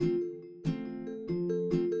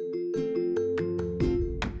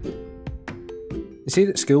say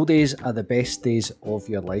that school days are the best days of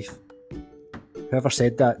your life. Whoever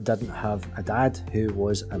said that didn't have a dad who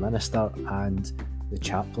was a minister and the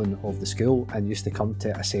chaplain of the school and used to come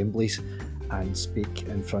to assemblies and speak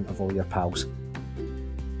in front of all your pals.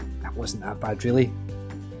 It wasn't that bad, really.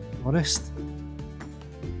 Honest.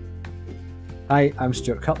 Hi, I'm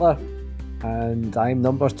Stuart Cutler and I'm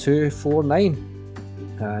number 249,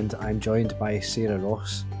 and I'm joined by Sarah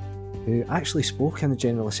Ross, who actually spoke in the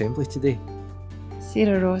General Assembly today.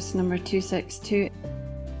 Sarah Ross, number 262.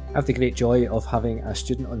 I have the great joy of having a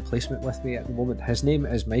student on placement with me at the moment. His name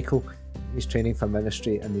is Michael. He's training for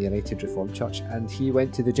ministry in the United Reformed Church, and he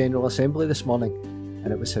went to the General Assembly this morning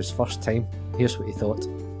and it was his first time. Here's what he thought.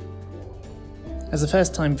 As a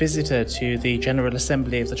first-time visitor to the General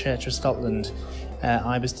Assembly of the Church of Scotland,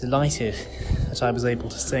 I was delighted that I was able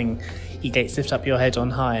to sing "Ye Gates Lift Up Your Head on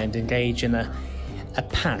High" and engage in a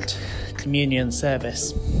packed communion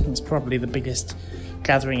service. It's probably the biggest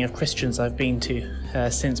gathering of Christians I've been to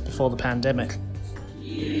since before the pandemic.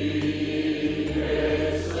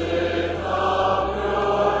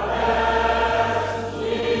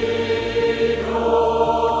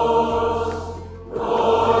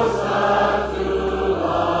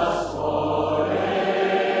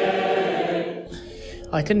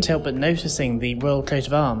 I couldn't help but noticing the Royal Coat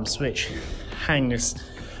of Arms, which hangs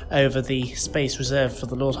over the space reserved for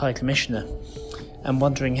the Lord High Commissioner, and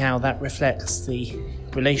wondering how that reflects the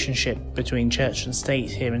relationship between church and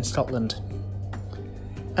state here in Scotland.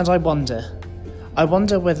 And I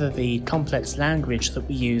wonder whether the complex language that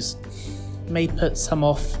we use may put some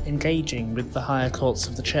off engaging with the higher courts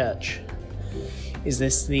of the church. Is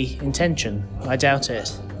this the intention? I doubt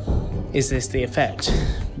it. Is this the effect?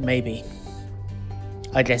 Maybe.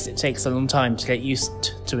 I guess it takes a long time to get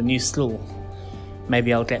used to a new school.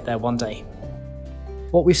 Maybe I'll get there one day.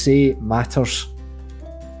 What we say matters.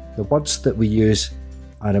 The words that we use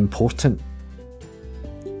are important.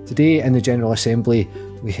 Today in the General Assembly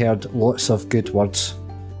we heard lots of good words.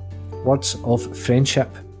 Words of friendship,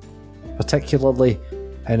 particularly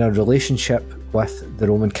in our relationship with the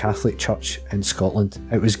Roman Catholic Church in Scotland.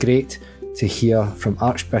 It was great to hear from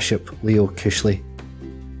Archbishop Leo Cushley.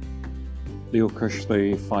 Leo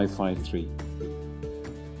Cushley, 553.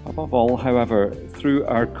 Above all, however, through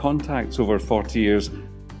our contacts over 40 years,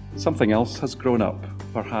 something else has grown up,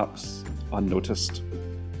 perhaps unnoticed.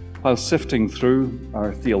 While sifting through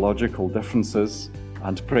our theological differences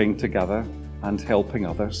and praying together and helping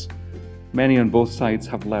others, many on both sides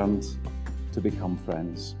have learned to become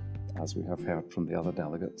friends, as we have heard from the other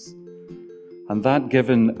delegates. And that,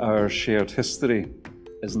 given our shared history,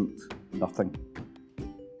 isn't nothing.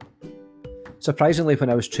 Surprisingly,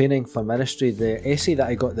 when I was training for ministry, the essay that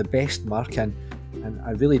I got the best mark in, and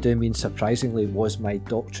I really do mean surprisingly, was my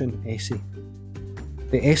doctrine essay.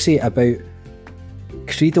 The essay about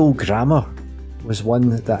creedal grammar was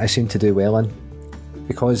one that I seemed to do well in,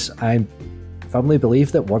 because I firmly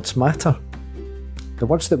believe that words matter. The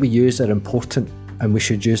words that we use are important and we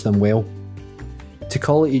should use them well. To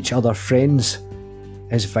call each other friends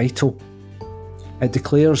is vital. It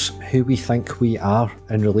declares who we think we are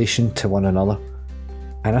in relation to one another,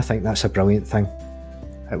 and I think that's a brilliant thing.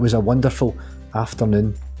 It was a wonderful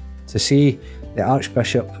afternoon to see the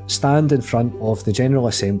Archbishop stand in front of the General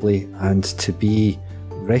Assembly and to be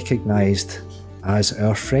recognised as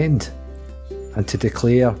our friend, and to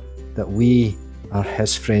declare that we are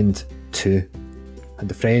his friend too, and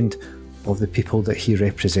the friend of the people that he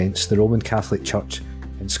represents, the Roman Catholic Church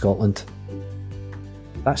in Scotland.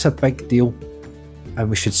 That's a big deal, and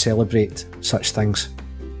we should celebrate such things.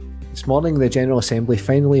 This morning the General Assembly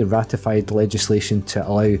finally ratified legislation to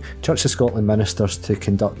allow Church of Scotland ministers to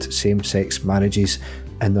conduct same-sex marriages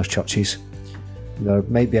in their churches. There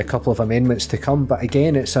might be a couple of amendments to come, but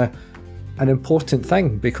again it's an important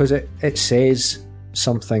thing because it says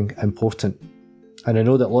something important. And I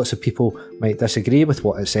know that lots of people might disagree with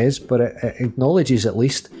what it says, but it acknowledges at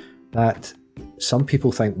least that some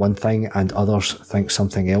people think one thing and others think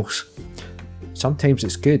something else. Sometimes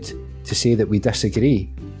it's good to say that we disagree,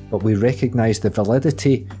 but we recognise the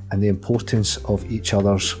validity and the importance of each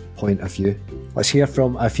other's point of view. Let's hear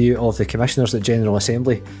from a few of the commissioners at General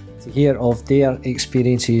Assembly to hear of their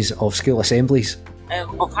experiences of school assemblies.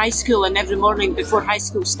 Of high school, and every morning before high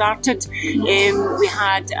school started we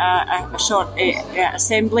had a short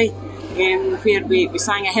assembly where we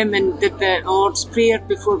sang a hymn and did the Lord's Prayer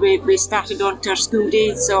before we started on to our school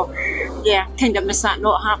day. So yeah, kind of miss that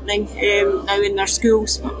not happening now in our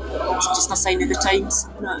schools. It's just a sign of the times.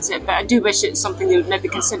 That's it. But I do wish it's something they would maybe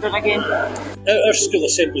consider again. Our school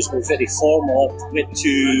assemblies were very formal. Went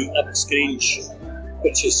to Abbotsgrange,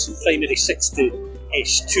 which is primary 6 to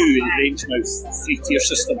S2 in Grangemouth, 3-tier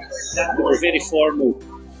system, that were very formal,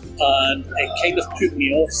 and it kind of put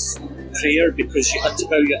me off prayer because you had to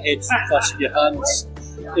bow your head, clasp your hands,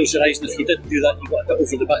 close your eyes, and if you didn't do that, you got hit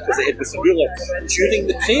over the back of the head with a ruler. During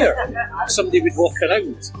the prayer, somebody would walk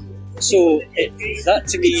around. So that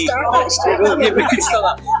to me, we could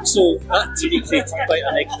start that. So that to me created quite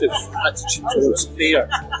a negative attitude towards prayer.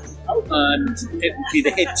 And it would be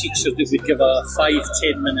the head teacher that would give a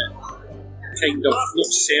 5-10 minute kind of not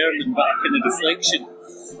sermon but a kind of reflection.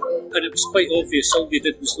 And it was quite obvious all they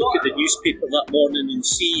did was look at the newspaper that morning and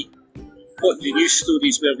see what the news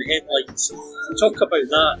stories were, the headlines, and talk about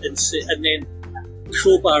that and then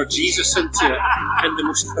crowbar Jesus into it in the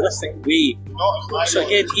most horrific way. So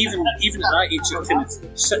again, even at that age, you're kind of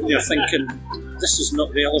sitting there thinking, this is not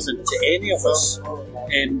relevant to any of us.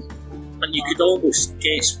 And you could almost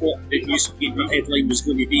guess what the newspaper headline was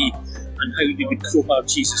going to be and how they would crowbar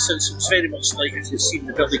Jesus. So it's very much like if you've seen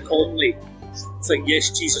the Billy Connolly thing,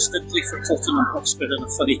 yes, Jesus did play for Tottenham Hotspur in a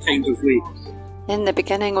funny kind of way. In the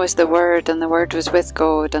beginning was the Word, and the Word was with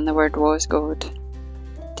God, and the Word was God.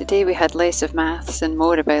 Today we had less of maths and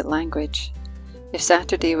more about language. If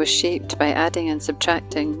Saturday was shaped by adding and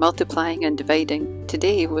subtracting, multiplying and dividing,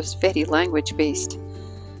 today was very language-based.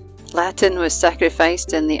 Latin was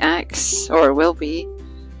sacrificed in the Acts, or will be,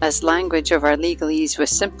 as language of our legalese was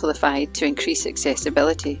simplified to increase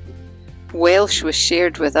accessibility. Welsh was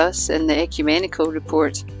shared with us in the ecumenical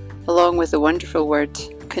report, along with the wonderful word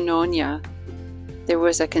koinonia. There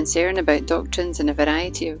was a concern about doctrines in a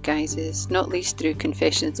variety of guises, not least through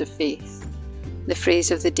confessions of faith. The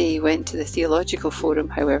phrase of the day went to the Theological Forum,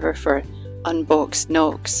 however, for unboxed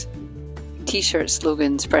knocks. T-shirt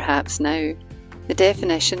slogans perhaps now. The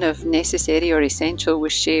definition of necessary or essential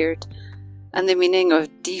was shared, and the meaning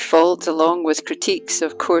of default, along with critiques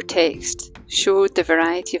of core text, showed the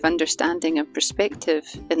variety of understanding and perspective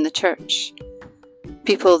in the church.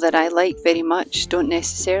 People that I like very much don't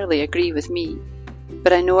necessarily agree with me,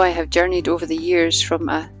 but I know I have journeyed over the years from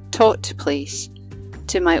a taught place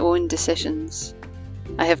to my own decisions.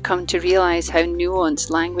 I have come to realise how nuanced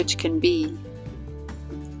language can be.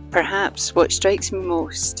 Perhaps what strikes me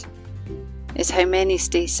most is how many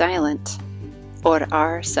stay silent or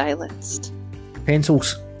are silenced.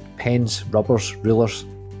 Pencils, pens, rubbers, rulers,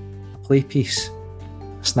 a play piece,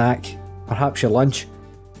 a snack, perhaps your lunch.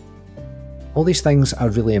 All these things are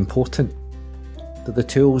really important. They're the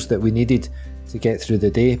tools that we needed to get through the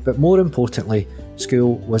day, but more importantly,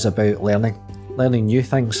 school was about learning new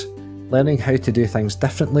things, learning how to do things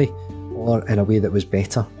differently or in a way that was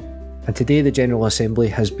better. And today the General Assembly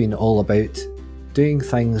has been all about doing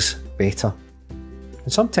things better.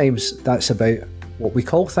 And sometimes that's about what we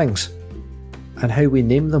call things and how we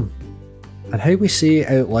name them and how we say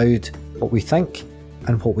out loud what we think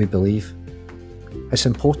and what we believe. It's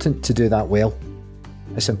important to do that well.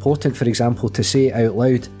 It's important, for example, to say out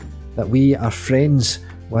loud that we are friends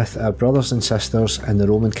with our brothers and sisters in the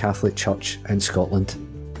Roman Catholic Church in Scotland.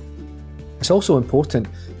 It's also important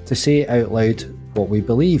to say out loud what we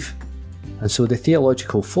believe, and so the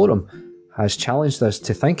Theological Forum has challenged us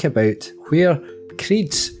to think about where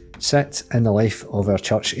creeds sit in the life of our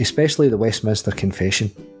church, especially the Westminster Confession.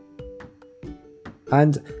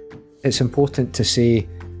 And it's important to say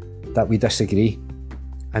that we disagree,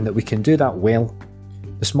 and that we can do that well.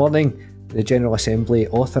 This morning, the General Assembly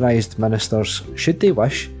authorised ministers, should they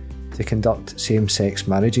wish, to conduct same-sex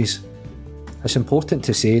marriages. It's important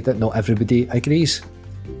to say that not everybody agrees,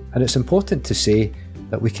 and it's important to say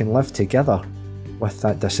that we can live together with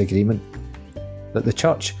that disagreement. That the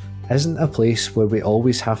church isn't a place where we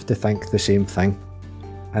always have to think the same thing,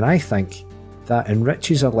 and I think that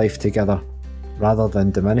enriches our life together rather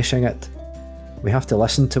than diminishing it. We have to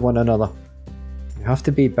listen to one another. We have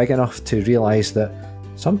to be big enough to realise that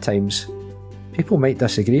sometimes people might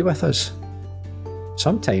disagree with us.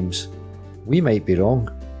 Sometimes we might be wrong,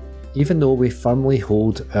 even though we firmly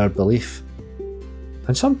hold our belief.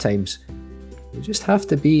 And sometimes we just have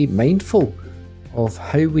to be mindful of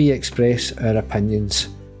how we express our opinions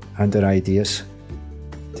and our ideas.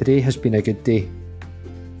 Today has been a good day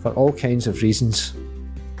for all kinds of reasons,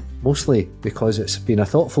 mostly because it's been a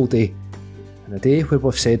thoughtful day and a day where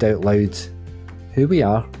we've said out loud who we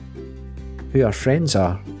are, who our friends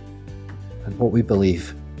are, and what we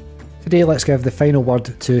believe. Today let's give the final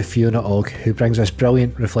word to Fiona Ogg, who brings us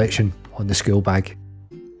brilliant reflection on the school bag.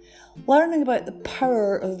 Learning about the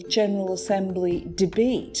power of General Assembly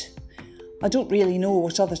debate. I don't really know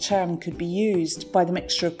what other term could be used by the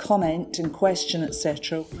mixture of comment and question,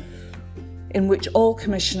 etc., in which all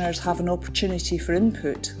commissioners have an opportunity for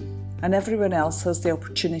input and everyone else has the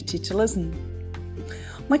opportunity to listen.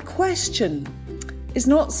 My question is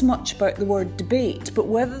not so much about the word debate, but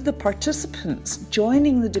whether the participants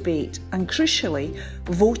joining the debate, and crucially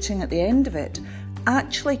voting at the end of it,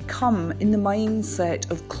 actually come in the mindset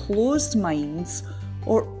of closed minds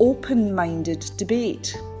or open-minded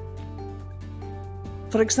debate.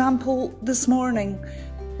 For example, this morning,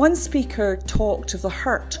 one speaker talked of the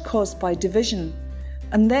hurt caused by division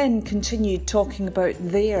and then continued talking about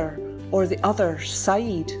their or the other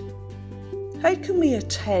side. How can we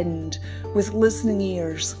attend with listening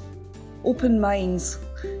ears, open minds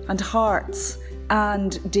and hearts,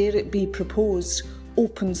 and, dare it be proposed,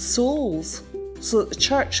 open souls, so that the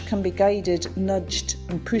church can be guided, nudged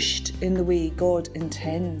and pushed in the way God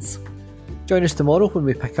intends? Join us tomorrow when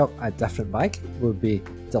we pick up a different bag. We'll be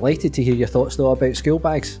delighted to hear your thoughts though about school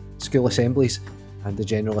bags, school assemblies and the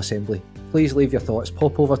General Assembly. Please leave your thoughts.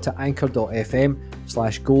 Pop over to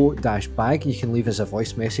anchor.fm/go-bag. You can leave us a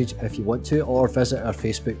voice message if you want to, or visit our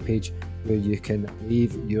Facebook page where you can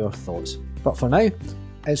leave your thoughts. But for now,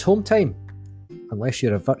 it's home time, unless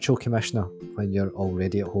you're a virtual commissioner when you're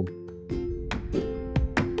already at home.